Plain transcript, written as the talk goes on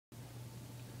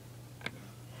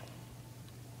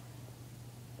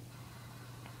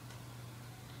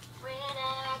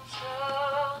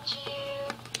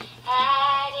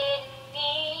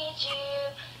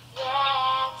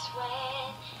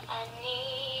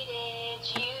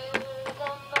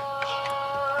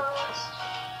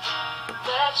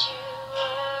but you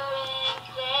weren't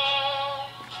there.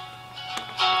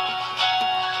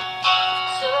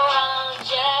 So I'll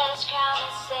just cry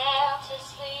myself to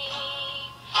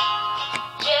sleep,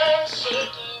 just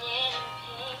shaking in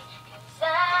pain, 'cause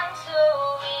I'm so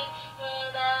weak,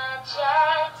 and I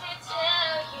tried to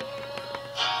tell you,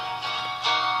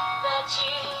 but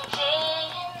you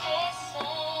didn't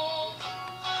listen.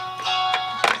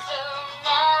 So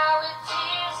now with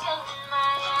tears in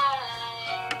my eyes,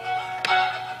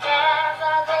 as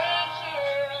I lay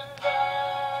here in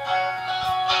bed,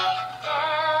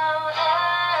 now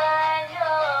I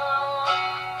know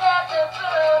that the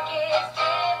book is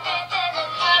different than the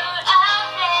cover I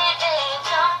read.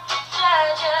 Don't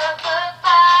judge a book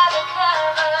by the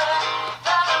cover,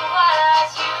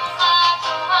 otherwise you might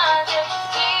wonder.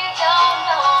 You don't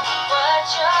know what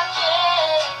you're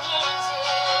getting into.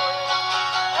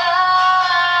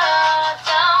 Oh,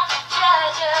 don't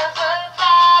judge a book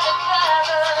by the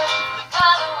cover,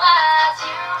 otherwise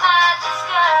you might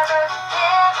discover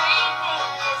everything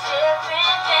is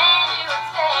different than you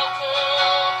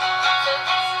expected. So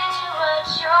listen to what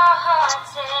your heart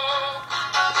says.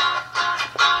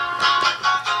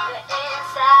 The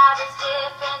inside is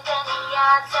different than the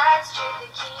outside's truth.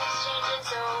 It keeps changing,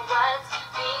 so what's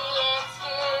the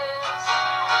excuse?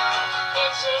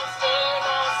 It should stay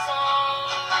the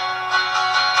same.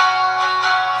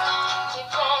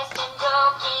 Depressed and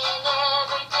broken,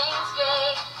 everything's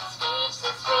great.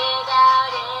 Speechless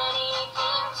without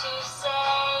anything to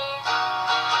say.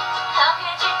 How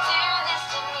could you do this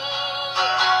to me?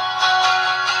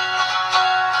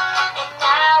 And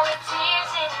now with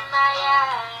tears in my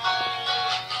eyes,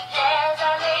 as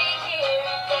I lay here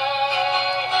in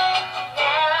bed,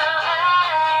 now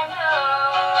I know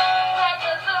that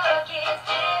the book is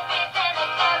different than the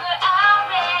cover I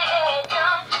read.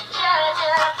 Don't judge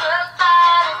a book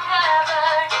by the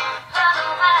cover,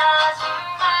 otherwise you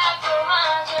might go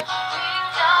under. You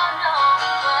don't know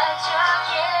what you're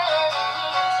getting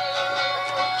into.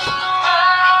 Oh,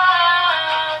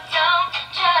 don't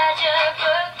judge a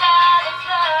book by the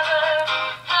cover,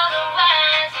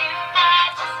 otherwise you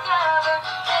might discover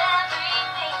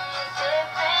everything is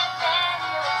different than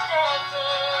you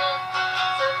expected.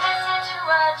 So listen to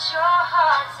what your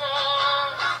heart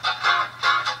says.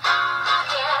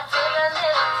 Yeah, dig a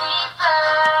little deeper,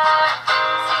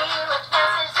 see which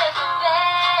message they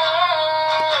convey.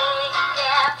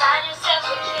 Yeah, find yourself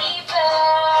a keeper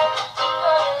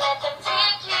before you let them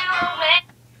take you away.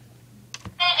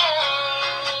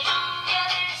 Yeah,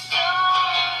 there's so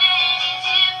many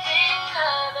different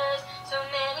colors, so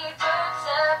many books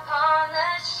upon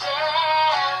the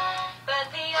shelf, but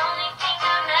the only thing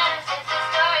that matters is the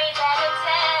story that it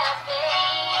tells, baby.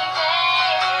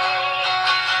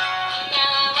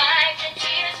 Now I wipe the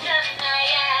tears from my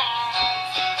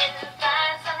eyes and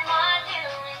find someone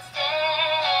new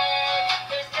instead.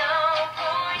 There's no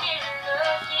point in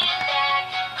looking back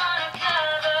on a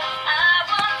cover I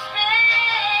once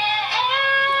read.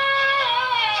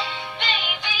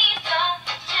 Baby, don't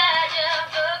judge a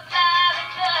book by the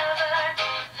cover,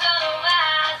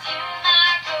 otherwise you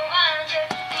might go under.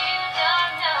 You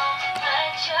don't know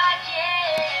what you're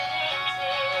getting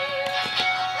into.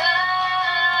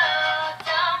 Oh,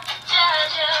 don't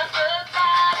judge a book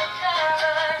by the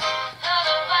cover,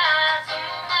 otherwise you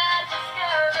might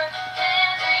discover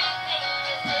everything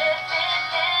is different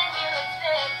than you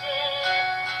expected.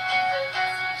 So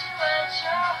listen to what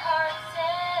your heart says.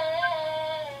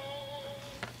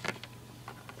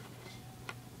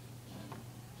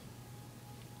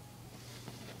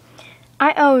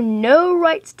 I own no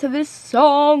rights to this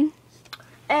song.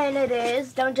 And it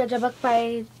is Don't Judge a Book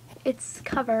by its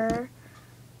cover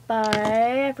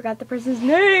by, I forgot the person's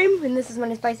name, and this is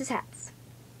one of Spice's hats.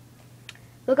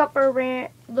 Look out for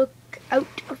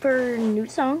new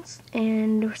songs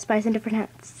and Spice and different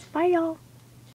hats. Bye, y'all.